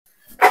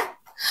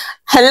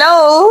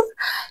Hello,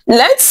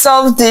 let's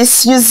solve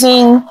this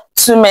using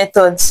two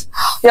methods.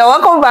 You're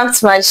welcome back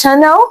to my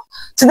channel.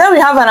 Today we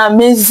have an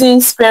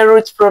amazing square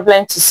root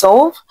problem to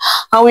solve,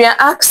 and we are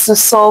asked to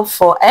solve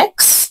for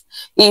x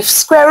if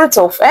square root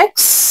of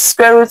x,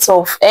 square root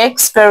of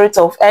x, square root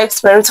of x,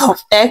 square root of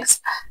x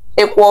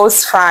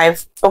equals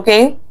 5.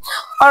 Okay,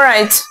 all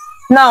right.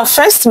 Now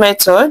first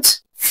method,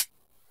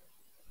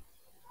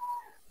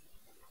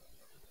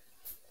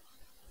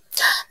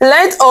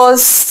 let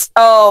us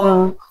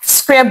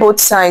square both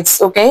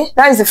sides. Okay,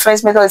 that is the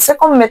first method. The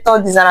second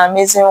method is an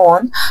amazing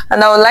one,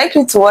 and I would like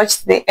you to watch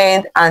to the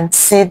end and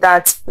see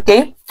that.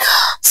 Okay,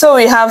 so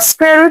we have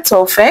square root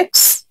of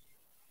x,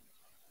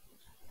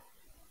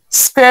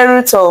 square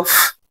root of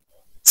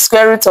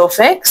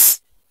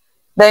x,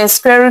 then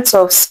square root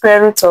of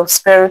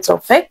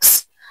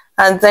x,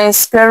 and then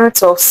square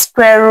root of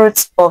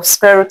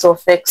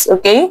x.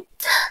 Okay,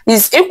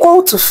 is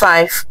equal to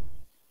 5.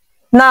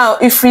 Now,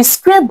 if we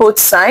square both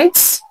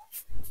sides,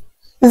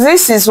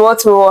 this is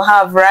what we will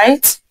have,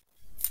 right?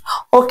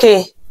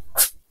 Okay,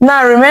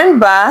 now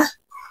remember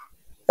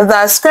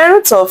that square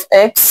root of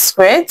x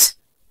squared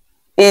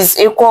is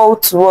equal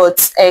to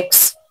what?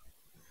 X.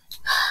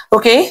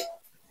 Okay,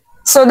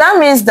 so that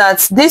means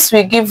that this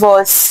will give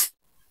us,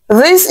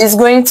 this is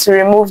going to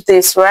remove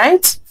this,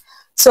 right?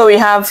 So we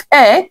have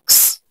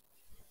x,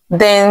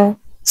 then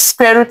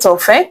square root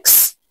of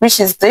x, which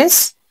is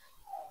this,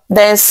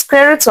 then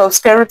square root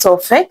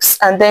of x,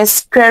 and then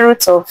square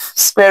root of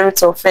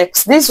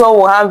x. This is what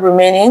we'll have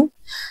remaining,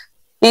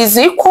 is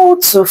equal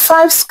to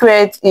 5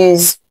 squared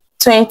is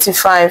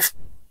 25.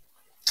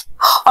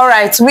 All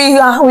right, we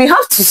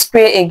have to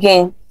square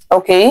again.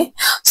 Okay,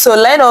 so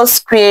let us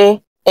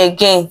square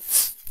again.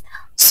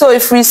 So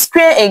if we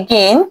square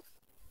again,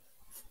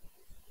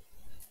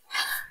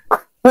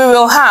 we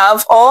will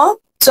have, or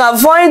to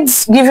avoid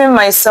giving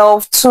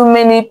myself too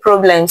many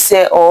problems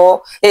here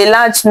or a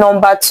large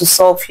number to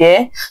solve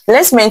here,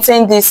 let's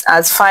maintain this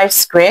as 5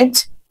 squared.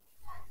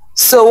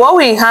 So what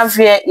we have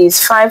here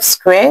is 5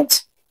 squared,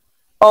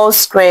 all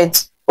squared.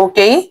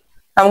 Okay,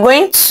 I'm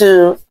going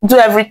to do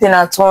everything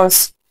at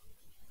once.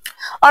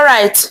 All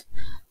right,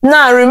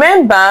 now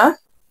remember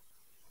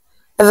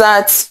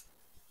that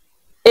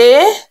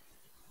a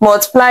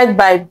multiplied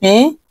by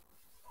b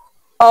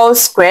all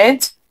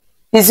squared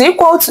is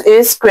equal to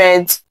a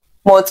squared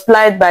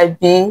multiplied by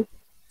b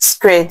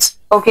squared.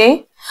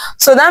 Okay,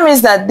 so that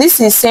means that this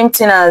is same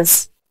thing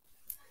as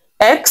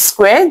x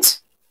squared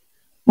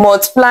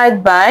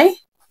multiplied by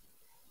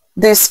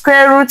the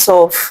square root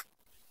of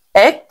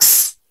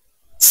x,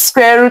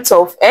 square root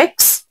of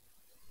x,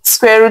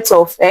 square root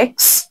of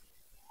x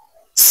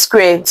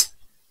squared.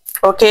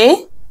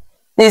 Okay,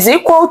 is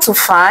equal to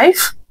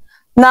 5.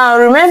 Now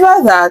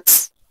remember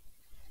that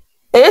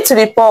a to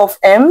the power of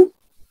m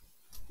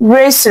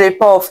raised to the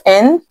power of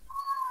n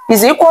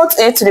is equal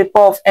to a to the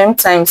power of m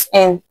times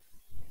n.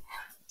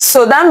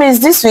 So that means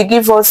this will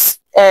give us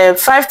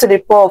 5 to the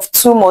power of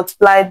 2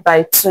 multiplied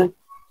by 2.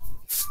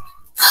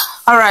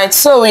 All right,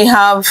 so we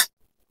have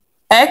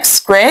x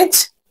squared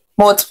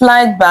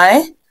multiplied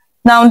by,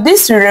 now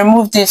this will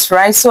remove this,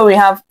 right? So we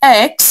have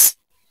x,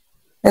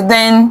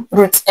 then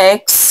root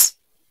x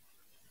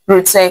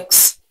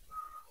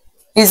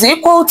is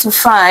equal to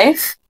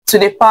 5 to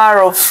the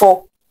power of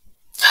 4.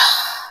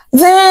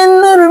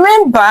 Then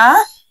remember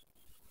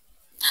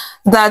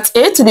that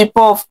a to the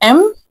power of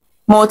m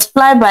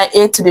multiplied by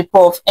a to the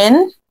power of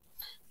n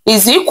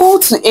is equal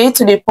to a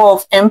to the power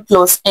of m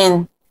plus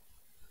n.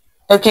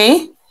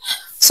 Okay,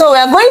 so we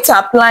are going to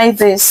apply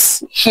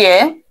this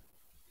here.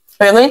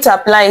 We're going to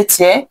apply it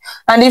here,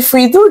 and if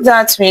we do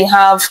that, we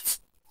have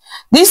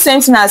this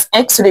same thing as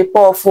x to the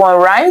power of 1,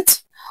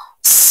 right?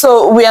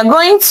 So we are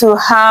going to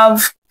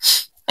have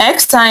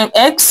x times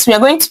x, we are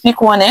going to pick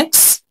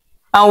 1x,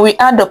 and we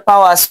add the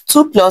powers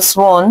 2 plus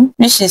 1,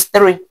 which is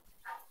 3.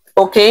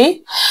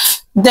 Okay,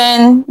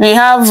 then we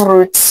have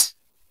root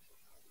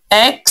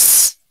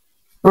x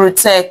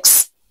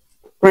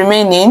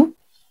remaining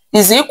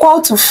is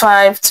equal to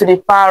 5 to the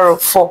power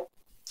of 4.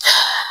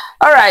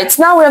 All right,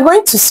 now we're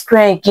going to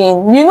square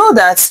again. You know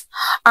that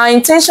our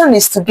intention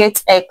is to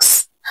get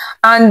x,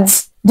 and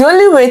the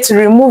only way to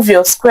remove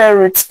your square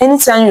root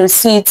anytime you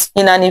see it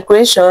in an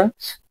equation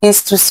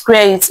is to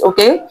square it.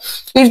 Okay,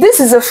 if this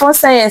is the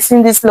first time you're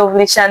seeing this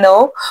lovely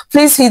channel,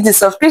 please hit the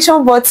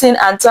subscription button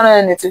and turn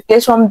on the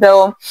notification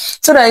bell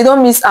so that you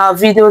don't miss our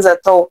videos at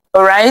all.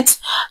 All right,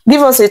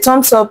 give us a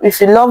thumbs up if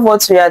you love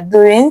what we are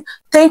doing.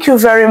 Thank you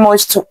very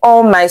much to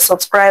all my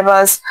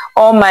subscribers,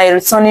 all my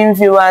returning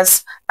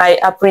viewers. I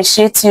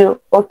appreciate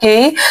you.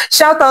 Okay,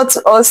 shout out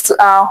to us, to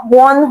our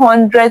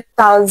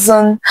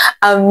 100,000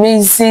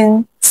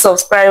 amazing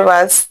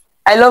subscribers.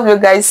 I love you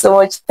guys so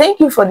much. Thank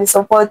you for the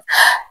support.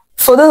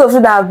 For those of you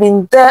that have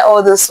been there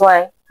all this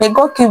while, may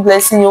God keep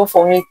blessing you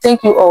for me.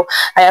 Thank you all.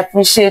 I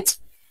appreciate.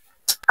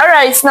 All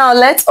right, now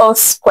let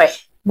us square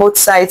both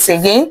sides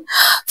again.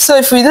 So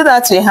if we do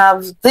that, we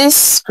have this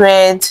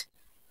squared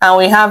and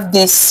we have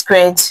this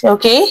squared.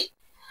 Okay,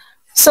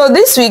 So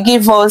this will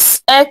give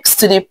us x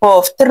to the power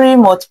of 3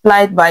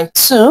 multiplied by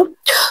 2.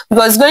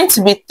 because it's going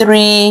to be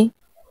 3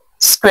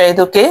 squared,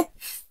 okay?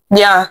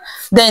 Yeah,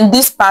 then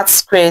this part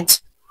squared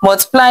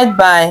multiplied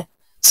by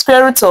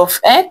square root of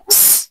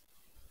x,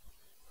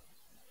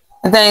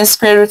 then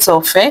square root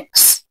of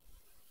x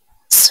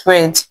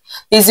squared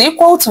is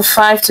equal to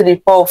 5 to the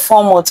power of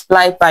 4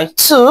 multiplied by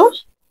 2.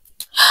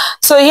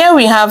 So here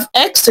we have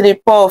x to the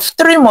power of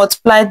 3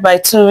 multiplied by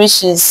 2,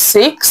 which is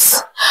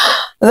 6.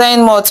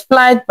 Then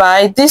multiplied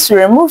by this, we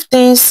remove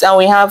this, and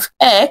we have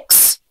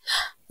x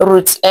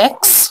root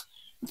x,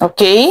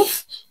 okay,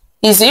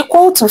 is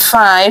equal to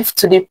 5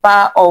 to the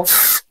power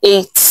of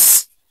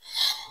 8.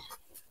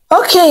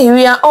 Okay,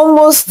 we are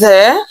almost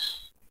there.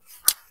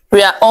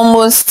 We are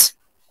almost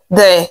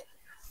there.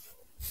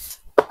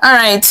 All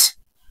right.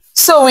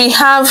 So we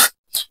have,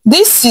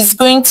 this is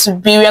going to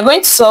be, we are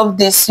going to solve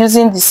this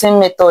using the same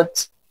method,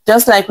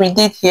 just like we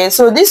did here.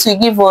 So this will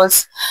give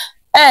us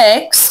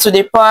x to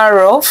the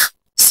power of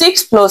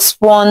 6 plus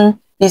 1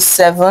 is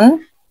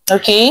 7.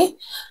 Okay.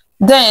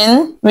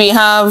 Then we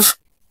have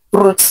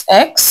root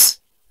x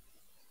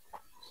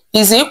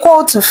is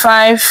equal to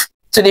 5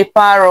 to the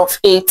power of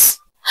 8.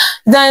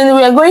 Then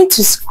we are going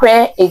to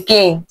square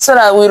again so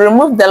that we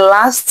remove the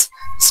last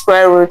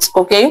square root,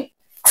 okay?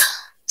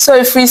 So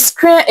if we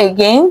square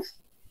again,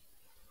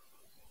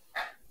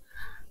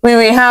 we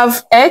will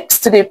have x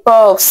to the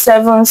power of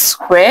 7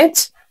 squared,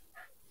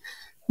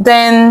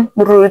 then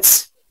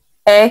root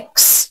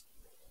x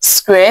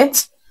squared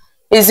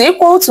is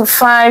equal to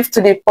 5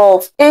 to the power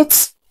of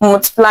 8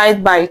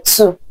 multiplied by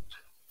 2.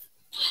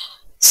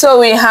 So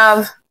we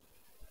have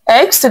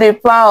x to the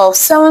power of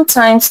 7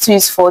 times 2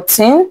 is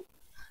 14.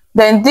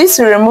 Then this,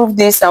 we remove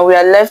this and we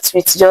are left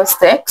with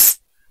just x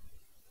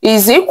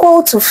is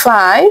equal to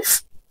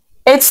 5.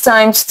 8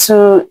 times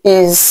 2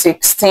 is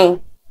 16.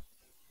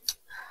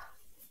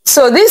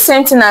 So this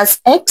same thing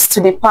as x to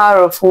the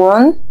power of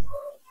 1.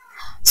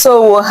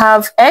 So we'll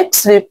have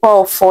x to the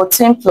power of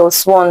 14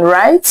 plus 1,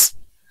 right?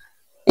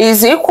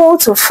 Is equal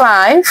to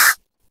 5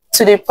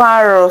 to the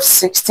power of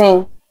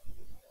 16.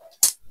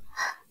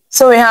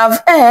 So we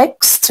have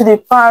x to the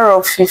power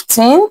of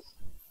 15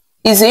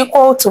 is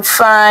equal to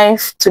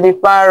 5 to the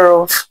power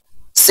of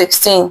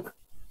 16.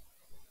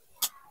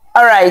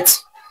 All right.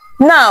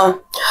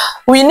 Now,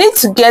 we need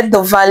to get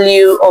the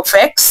value of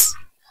x,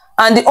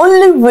 and the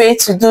only way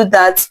to do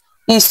that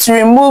is to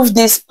remove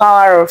this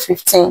power of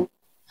 15.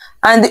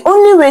 And the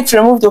only way to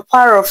remove the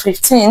power of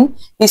 15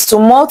 is to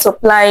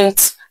multiply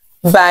it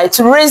by,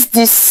 to raise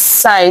this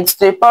side to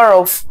the power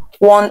of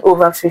 1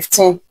 over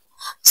 15.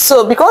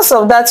 So because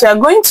of that, we are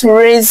going to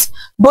raise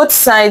both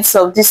sides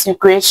of this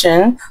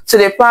equation to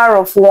the power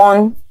of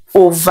 1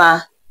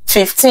 over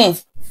 15.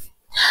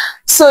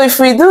 So if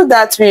we do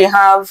that, we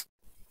have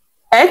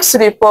x to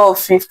the power of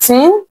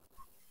 15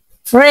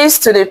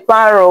 raised to the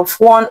power of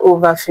 1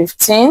 over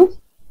 15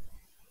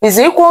 is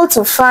equal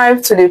to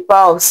 5 to the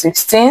power of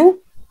 16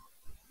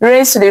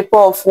 raised to the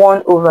power of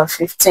 1 over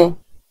 15.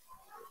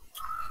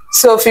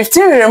 So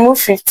 15, we remove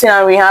 15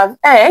 and we have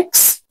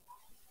x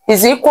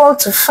is equal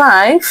to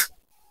 5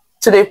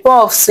 to the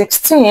power of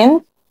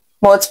 16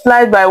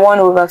 multiplied by 1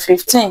 over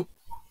 15.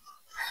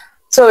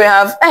 So we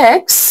have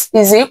x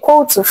is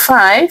equal to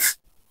 5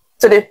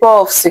 to the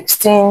power of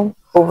 16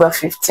 over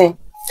 15.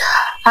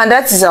 And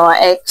that is our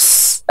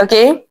x,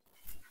 okay?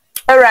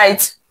 All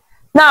right.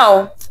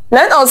 Now,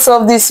 let us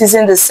solve this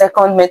using the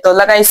second method.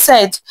 Like I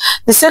said,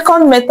 the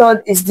second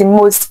method is the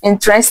most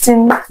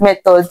interesting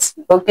method,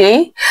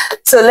 okay?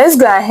 So let's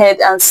go ahead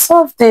and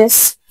solve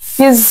this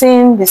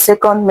using the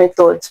second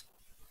method.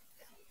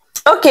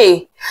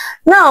 Okay,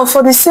 now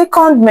for the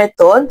second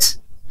method,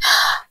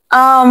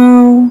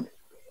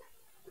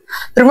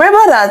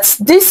 remember that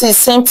this is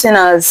same thing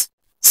as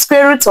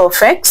square root of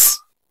x.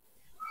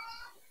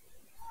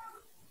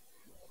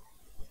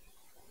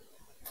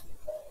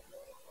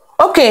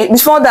 Okay,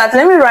 before that,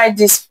 let me write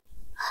this.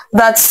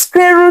 That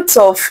square root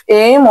of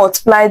a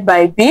multiplied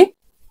by b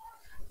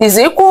is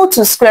equal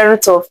to square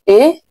root of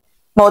a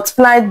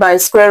multiplied by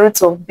square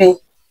root of b.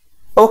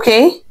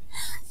 Okay,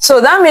 so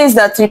that means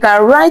that we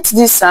can write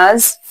this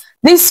as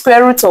this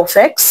square root of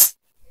x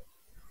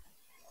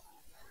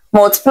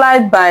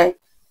multiplied by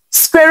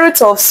square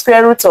root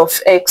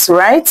of x,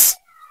 right?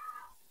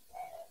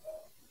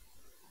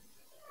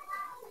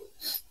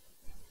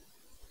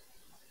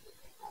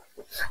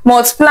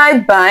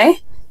 Multiplied by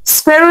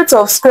square root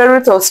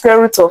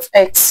of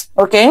x,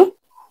 okay?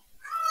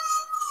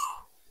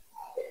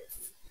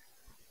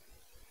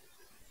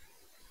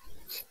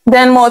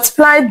 Then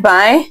multiplied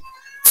by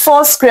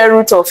 4 square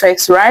root of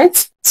x,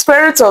 right?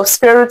 Square root of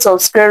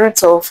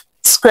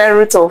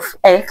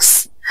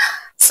x.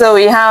 So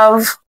we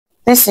have,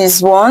 this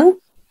is 1,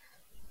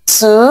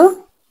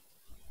 2,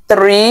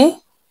 3,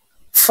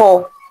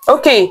 4.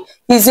 Okay,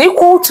 is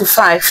equal to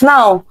 5.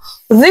 Now,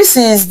 this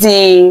is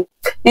the,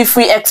 if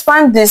we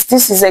expand this,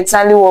 this is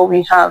exactly what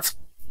we have.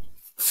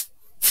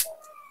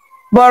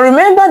 But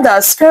remember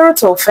that square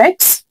root of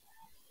x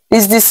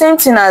is the same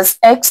thing as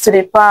x to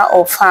the power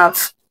of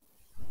half.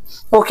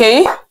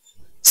 Okay,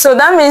 so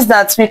that means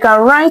that we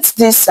can write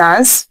this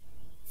as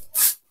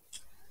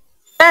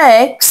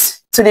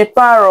x to the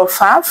power of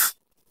half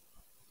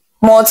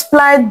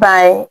multiplied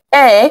by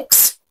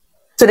x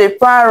to the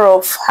power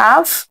of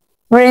half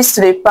raised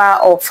to the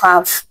power of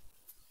half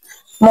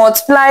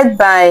multiplied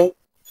by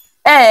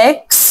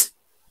x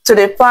to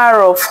the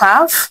power of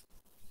half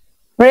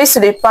raised to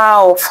the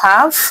power of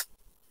half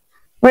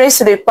raised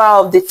to the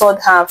power of the third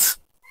half.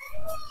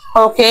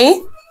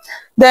 Okay,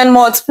 then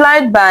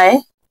multiplied by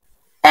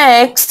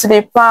x to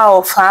the power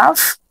of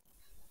half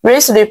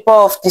raised to the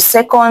power of the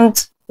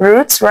second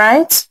root,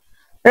 right?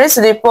 Raised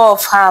to the power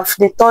of half,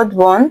 the third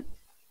one,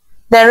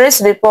 then raised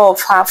to the power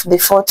of half, the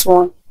fourth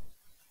one,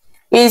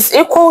 is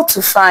equal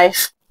to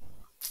 5.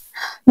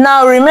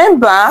 Now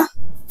remember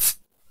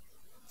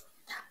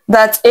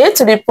that a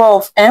to the power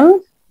of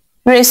m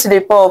raised to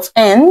the power of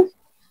n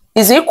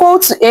is equal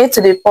to a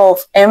to the power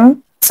of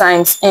m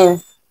times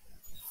n.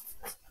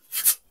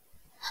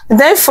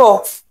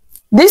 Therefore,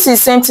 this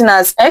is same thing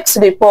as x to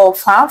the power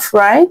of half,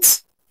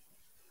 right?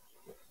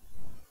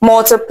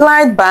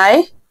 Multiplied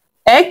by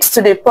x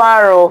to the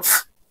power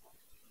of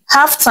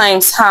half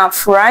times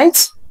half,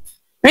 right?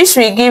 Which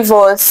will give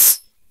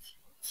us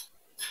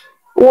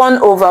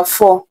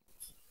 1/4.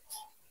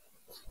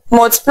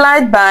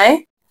 Multiplied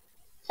by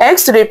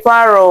x to the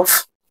power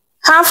of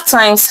half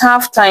times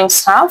half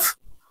times half.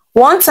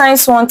 1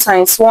 times 1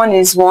 times 1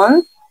 is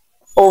 1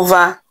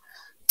 over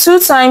 2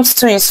 times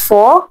 2 is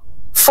 4.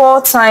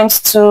 4 times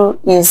 2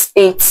 is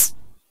 8.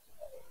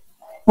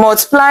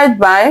 Multiplied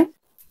by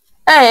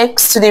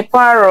x to the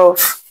power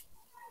of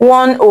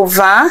 1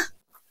 over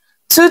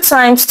 2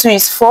 times 2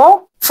 is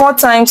 4. 4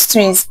 times 2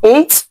 is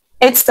 8.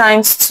 8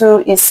 times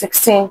 2 is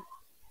 16.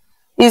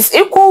 Is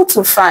equal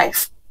to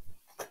 5.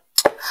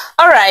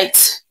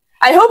 Alright,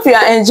 I hope you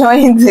are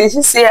enjoying this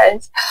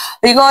series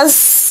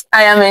because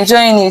I am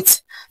enjoying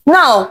it.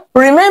 Now,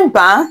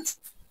 remember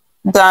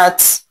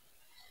that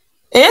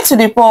a to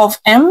the power of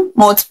m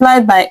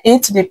multiplied by a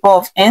to the power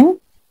of n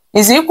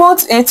is equal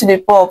to a to the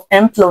power of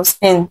m plus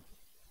n.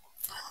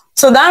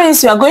 So that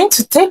means you are going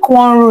to take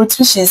one root,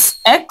 which is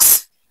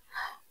x,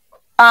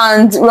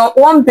 and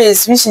one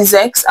base, which is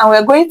x, and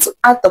we're going to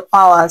add the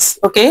powers,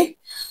 okay?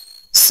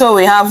 So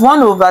we have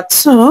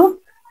 1/2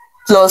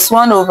 plus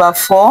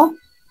 1/4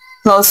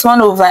 plus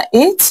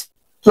 1/8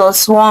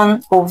 plus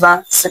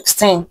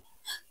 1/16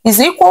 is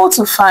equal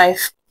to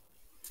 5.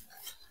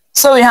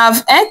 So we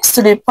have x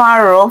to the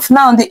power of,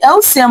 now the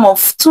LCM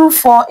of 2,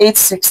 4, 8,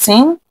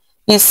 16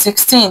 is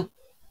 16.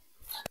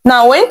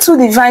 Now when 2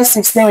 divides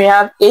 16, we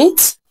have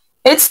 8.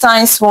 8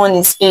 times 1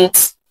 is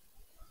 8.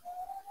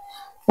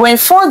 When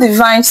 4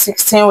 divides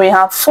 16, we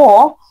have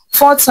 4.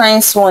 4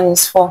 times 1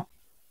 is 4.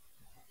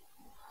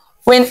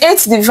 When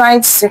 8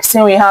 divides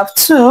 16, we have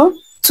 2.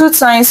 2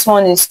 times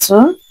 1 is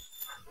 2.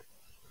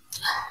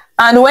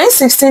 And when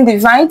 16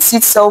 divides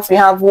itself, we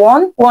have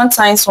 1. 1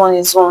 times 1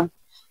 is 1.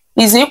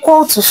 Is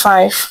equal to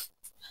 5.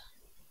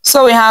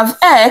 So we have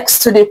x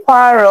to the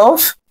power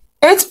of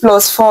 8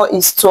 plus 4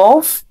 is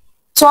 12.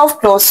 12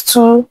 plus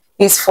 2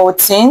 is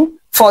 14.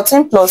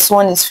 14 plus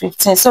 1 is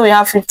 15. So we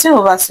have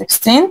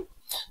 15/16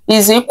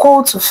 is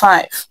equal to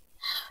 5.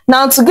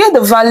 Now to get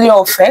the value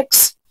of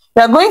x,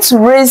 we are going to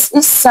raise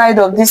each side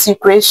of this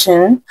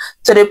equation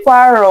to the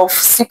power of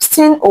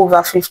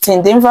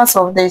 16/15, the inverse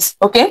of this,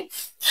 okay?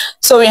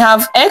 So we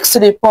have x to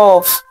the power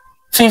of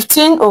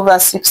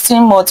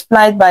 15/16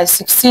 multiplied by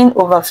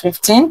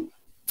 16/15.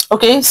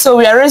 Okay, so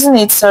we are raising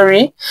it,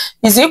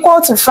 is equal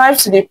to 5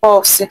 to the power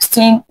of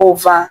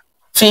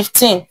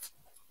 16/15.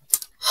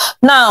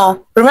 Now,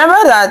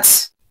 remember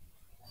that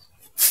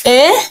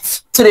a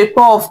to the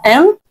power of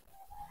m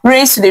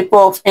raised to the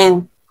power of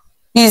n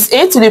is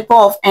a to the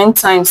power of n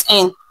times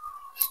n.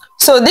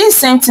 So this is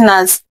same thing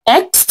as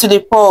x to the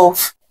power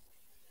of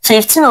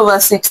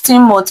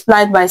 15/16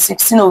 multiplied by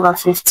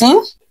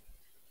 16/15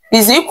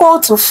 is equal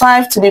to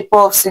 5 to the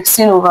power of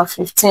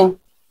 16/15.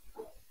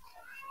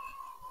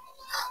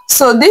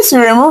 So this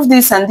will remove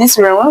this and this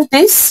will remove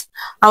this,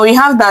 and we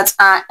have that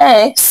our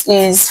x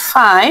is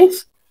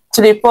 5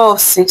 to the power of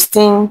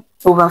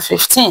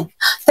 16/15.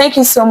 Thank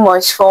you so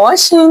much for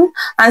watching,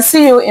 and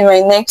see you in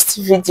my next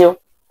video.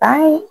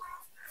 Bye.